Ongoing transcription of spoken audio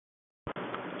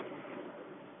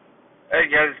Hey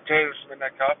guys, it's Taylor from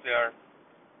Midnight Coffee Hour.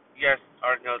 You guys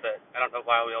already know that. I don't know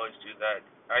why we always do that.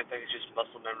 I think it's just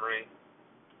muscle memory,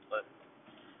 but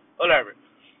whatever.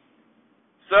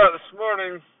 So this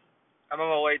morning, I'm on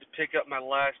my way to pick up my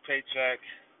last paycheck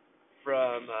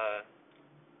from my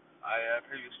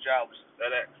previous job, which is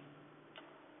FedEx.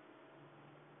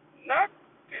 Not,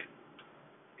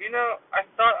 I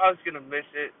thought I was gonna miss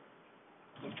it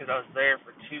because I was there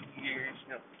for 2 years.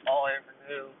 All I ever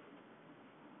knew.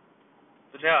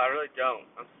 But no, I really don't.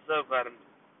 I'm so glad I'm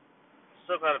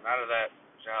out of that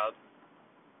job.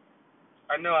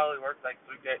 I know I only worked like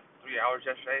 3 hours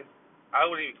yesterday. I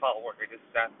wouldn't even call it work. I just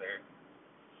sat there.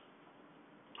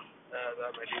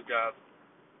 At my new job.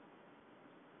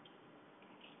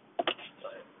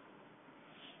 But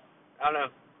I don't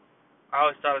know. I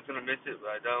always thought I was gonna miss it,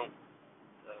 but I don't.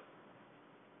 So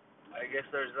I guess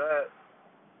there's that.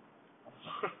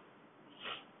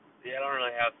 Yeah, I don't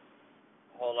really have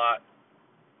a whole lot.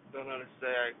 Don't know to say.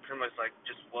 I pretty much like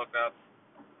just woke up,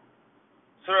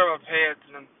 threw on my pants,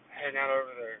 and I'm heading out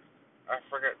over there. I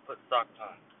forgot to put socks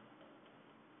on.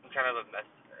 I'm kind of a mess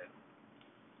today.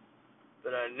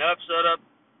 But no episode up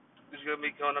is gonna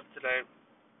be going up today.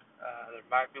 There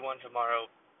might be one tomorrow.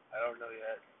 I don't know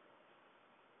yet.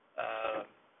 Uh,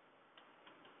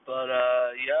 but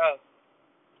yeah.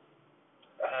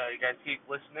 You guys keep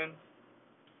listening.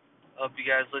 Hope you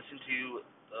guys listened to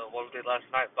one we did last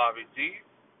night, Bobby Z.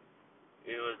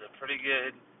 It was a pretty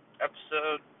good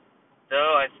episode,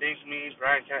 though I think me and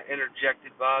Brian kind of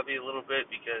interjected Bobby a little bit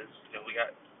because we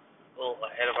got a little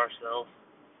ahead of ourselves.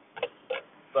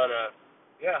 But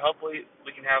yeah, hopefully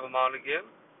we can have him on again.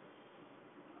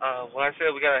 When I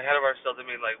say we got ahead of ourselves, I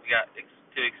mean like we got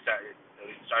too excited.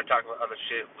 We started talking about other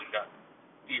shit. We got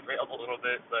derailed a little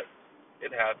bit, but it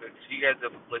happens. You guys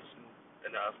have listened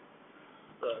enough.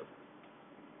 So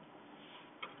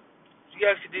if you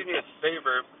guys could do me a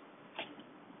favor,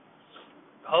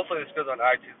 hopefully this goes on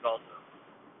iTunes also.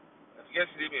 If you guys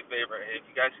could do me a favor, if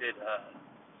you guys could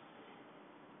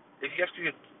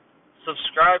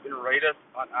subscribe and rate us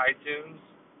on iTunes.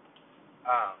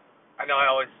 I know I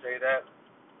always say that,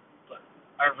 but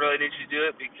I really need you to do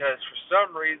it because for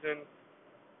some reason,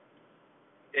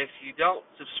 if you don't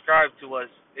subscribe to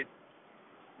us, it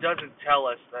doesn't tell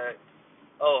us that,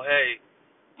 oh hey,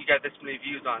 you got this many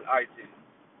views on iTunes.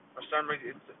 For some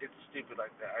reason, it's stupid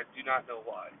like that. I do not know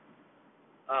why.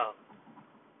 Um,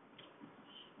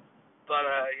 but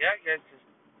yeah, guys, just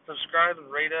subscribe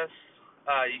and rate us.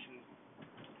 You can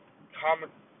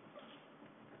comment.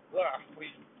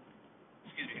 Please,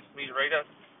 excuse me. Please rate us.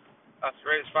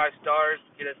 Rate us 5 stars.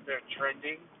 Get us there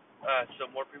trending, so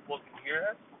more people can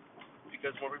hear us.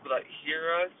 Because more people that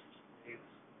hear us means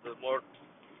the more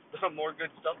the more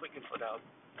good stuff we can put out.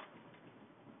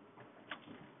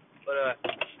 But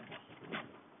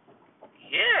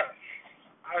yeah.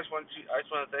 I just want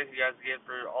to thank you guys again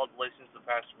for all the listens the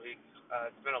past week.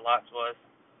 It's been a lot to us.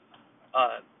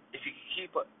 If you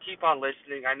keep on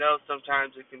listening, I know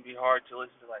sometimes it can be hard to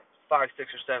listen to like 5, 6,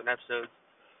 or 7 episodes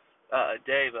a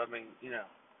day, but I mean, you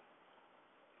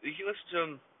can listen to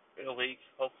them in a week.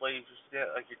 Hopefully, if you're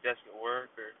at like your desk at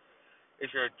work, or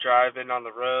if you're driving on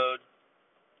the road,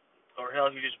 or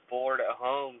hell, if you're just bored at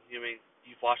home.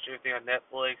 You've watched everything on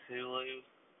Netflix, Hulu,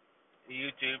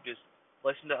 YouTube. Just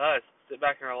listen to us. Sit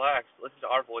back and relax. Listen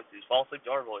to our voices. Fall asleep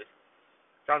to our voice.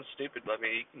 Sounds stupid, but I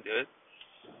mean, you can do it.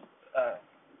 Uh,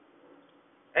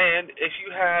 and if you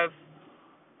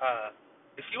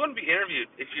want to be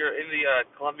interviewed, if you're in the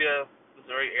Columbia,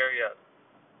 Missouri area,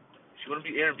 if you want to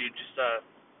be interviewed, just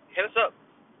hit us up.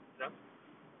 You know,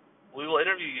 we will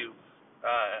interview you.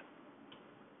 Uh,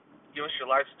 Give us your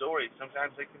life story.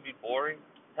 Sometimes they can be boring.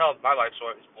 Hell, my life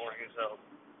story is boring as hell.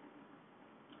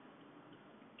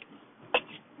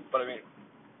 But I mean,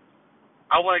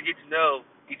 I want to get to know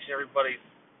each and everybody's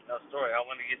story. I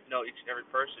want to get to know each and every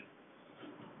person.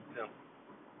 You know,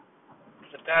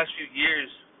 the past few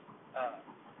years, uh,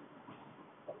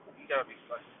 you gotta be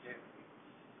fucking kidding me.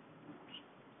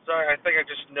 Sorry, I think I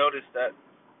just noticed that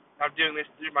I'm doing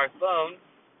this through my phone,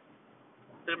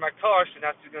 through my car, so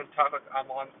now she's gonna talk like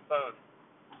I'm on the phone.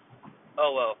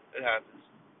 Oh well, it happens.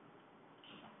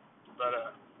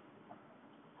 But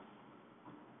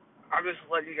I'm just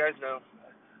letting you guys know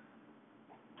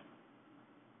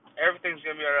everything's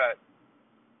gonna be alright.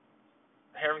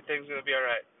 Everything's gonna be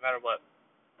alright, no matter what.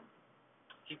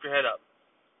 Keep your head up.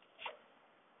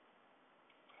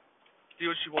 Do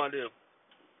what you want to do.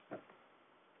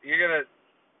 You're gonna,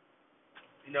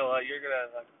 you're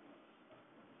gonna.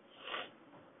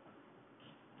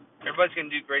 Everybody's gonna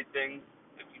do great things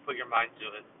if you put your mind to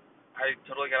it. I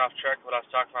totally got off track of what I was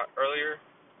talking about earlier.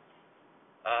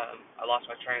 I lost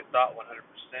my train of thought 100%.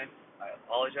 I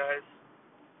apologize,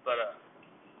 but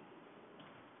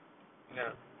you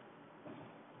know,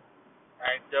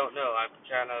 I don't know. I'm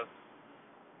kind of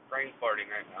brain farting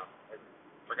right now. I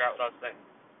forgot what I was saying.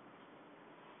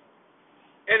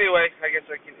 Anyway, I guess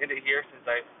I can end it here since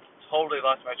I totally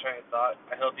lost my train of thought.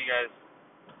 I hope you guys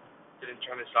didn't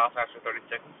turn this off after 30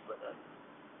 seconds, but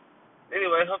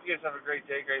anyway, I hope you guys have a great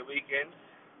day, great weekend.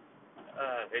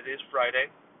 It is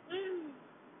Friday.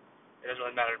 It doesn't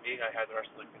really matter to me. I have the rest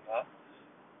of the weekend off.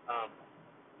 Um,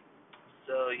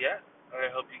 so yeah, I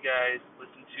hope you guys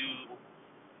listen to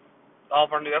all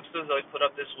of our new episodes that we put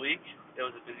up this week. It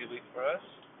was a busy week for us.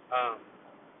 Um,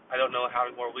 I don't know how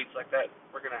many more weeks like that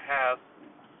we're gonna have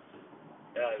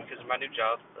because of my new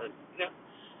job, but you know,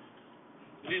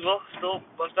 we will still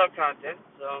post out content.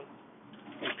 So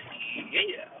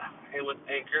yeah, and with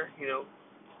Anchor, you know,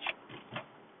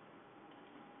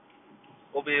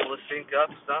 we'll be able to sync up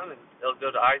some, and it'll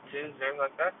go to iTunes and everything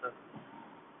like that. So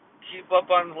keep up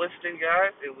on the listing,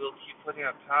 guys, and we'll keep putting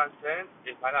out content.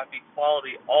 It might not be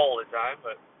quality all the time,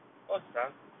 but most of the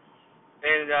time.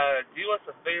 And do us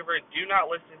a favor, do not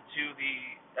listen to the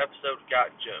episode Got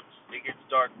Jokes. It gets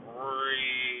dark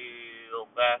real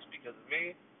fast because of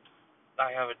me.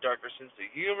 I have a darker sense of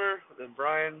humor than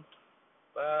Brian.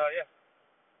 Yeah.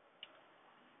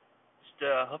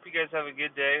 Just hope you guys have a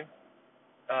good day.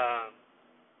 Um,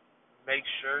 make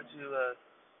sure to,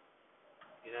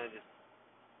 just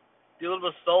do a little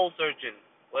bit of soul searching.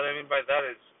 What I mean by that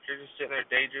is, if you're just sitting there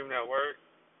daydreaming at work,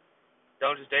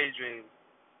 don't just daydream.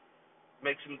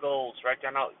 Make some goals. Write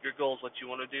down out your goals, what you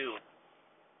want to do.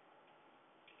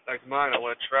 Like mine, I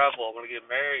want to travel. I want to get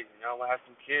married. I want to have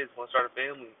some kids. I want to start a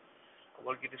family. I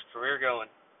want to get this career going.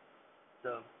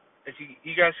 So, if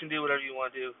you guys can do whatever you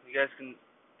want to do. You guys can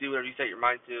do whatever you set your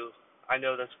mind to. I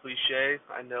know that's cliche.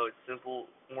 I know it's simple,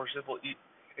 more simple.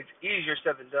 It's easier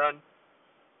said than done.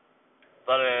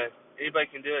 But anybody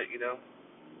can do it.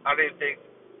 I didn't think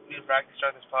we would practice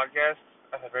start this podcast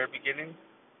at the very beginning.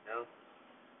 You know,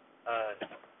 uh,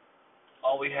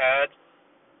 all we had,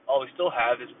 all we still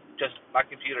have, is just my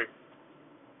computer.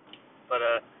 But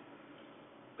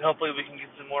hopefully we can get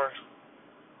some more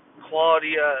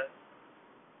quality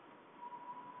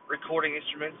recording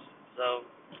instruments. So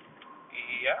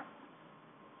yeah,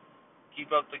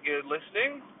 keep up the good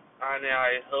listening, and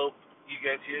I hope you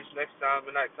guys hear us next time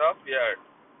at Night Coffee Hour.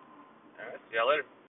 Alright, see y'all later.